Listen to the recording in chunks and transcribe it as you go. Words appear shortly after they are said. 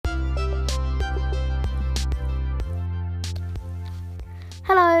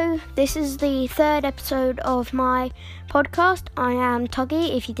Hello, this is the third episode of my podcast. I am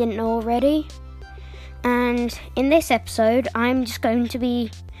Tuggy, if you didn't know already. And in this episode, I'm just going to be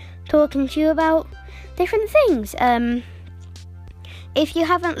talking to you about different things. If you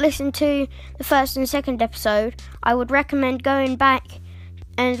haven't listened to the first and second episode, I would recommend going back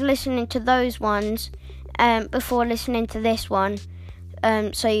and listening to those ones before listening to this one,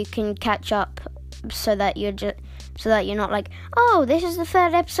 so you can catch up, so that you're not like, oh, this is the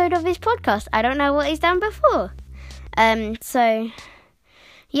third episode of his podcast, I don't know what he's done before.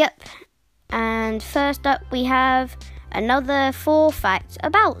 Yep. And first up, we have another 4 facts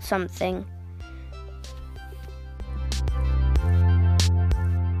about something.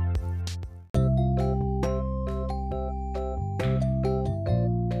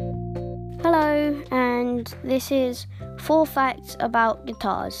 Hello, and this is 4 facts about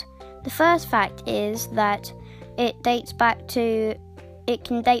guitars. The first fact is that it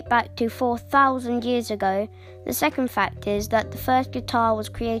can date back to 4,000 years ago. The second fact is that the first guitar was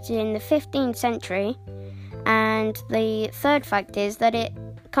created in the 15th century. And the third fact is that it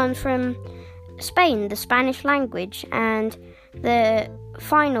comes from Spain, the Spanish language. And the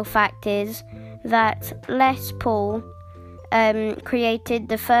final fact is that Les Paul created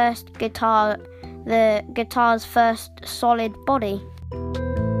the first guitar, the guitar's first solid body.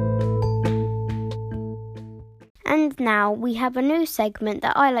 And now we have a new segment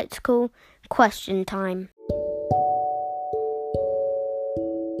that I like to call Question Time.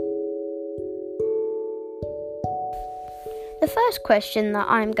 The first question that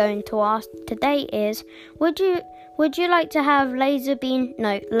I'm going to ask today is, would you like to have laser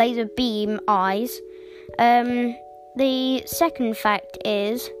beam eyes? The second fact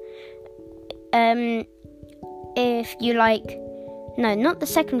is, if you like... No, not the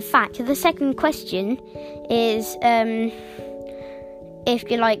second fact. The second question is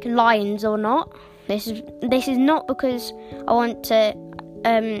if you like lions or not. This is not because I want to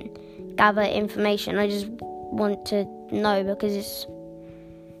gather information. I just want to know because it's...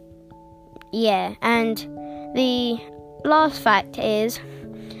 Yeah, and the last fact is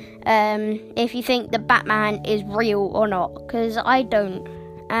if you think the Batman is real or not, because I don't.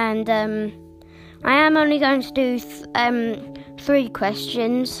 And I am only going to do 3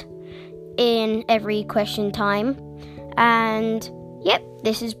 questions in every question time. And yep,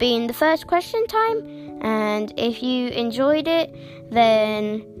 this has been the first question time. And if you enjoyed it,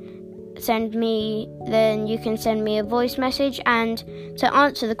 then you can send me a voice message. And to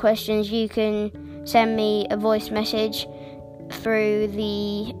answer the questions, you can send me a voice message through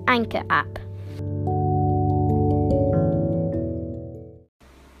the Anchor app.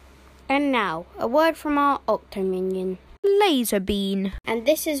 And now, a word from our Octominion, Laserbean. And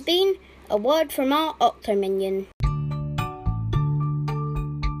this has been a word from our Octominion.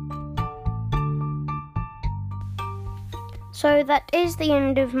 So that is the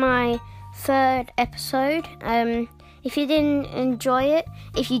end of my third episode. If you did enjoy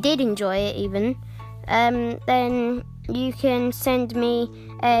it even, then you can send me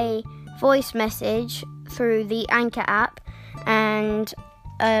a voice message through the Anchor app, and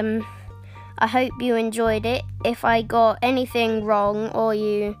I hope you enjoyed it. If I got anything wrong, or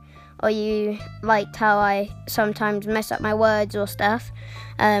you liked how I sometimes mess up my words or stuff,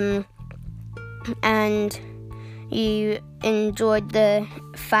 and you enjoyed the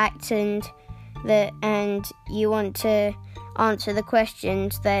facts and you want to answer the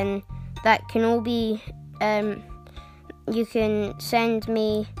questions, then that can all be you can send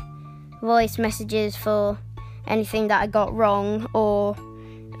me voice messages for anything that I got wrong, or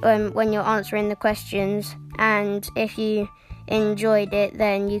when you're answering the questions. And if you enjoyed it,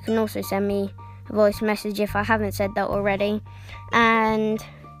 then you can also send me a voice message if I haven't said that already. And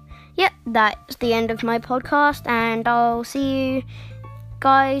yep, that's the end of my podcast, and I'll see you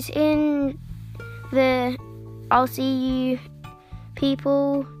guys I'll see you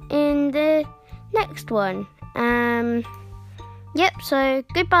people in the next one. Yep, so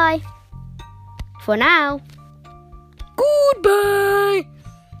goodbye for now. Goodbye.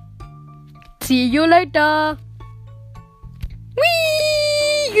 See you later.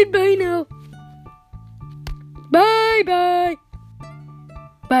 Whee! Goodbye now. Bye-bye.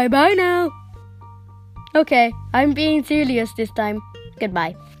 Bye-bye now. Okay, I'm being serious this time.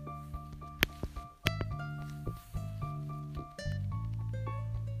 Goodbye.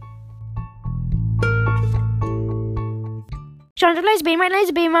 Shine the laser beam, right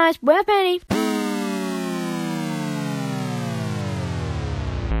laser beam, eyes, where penny.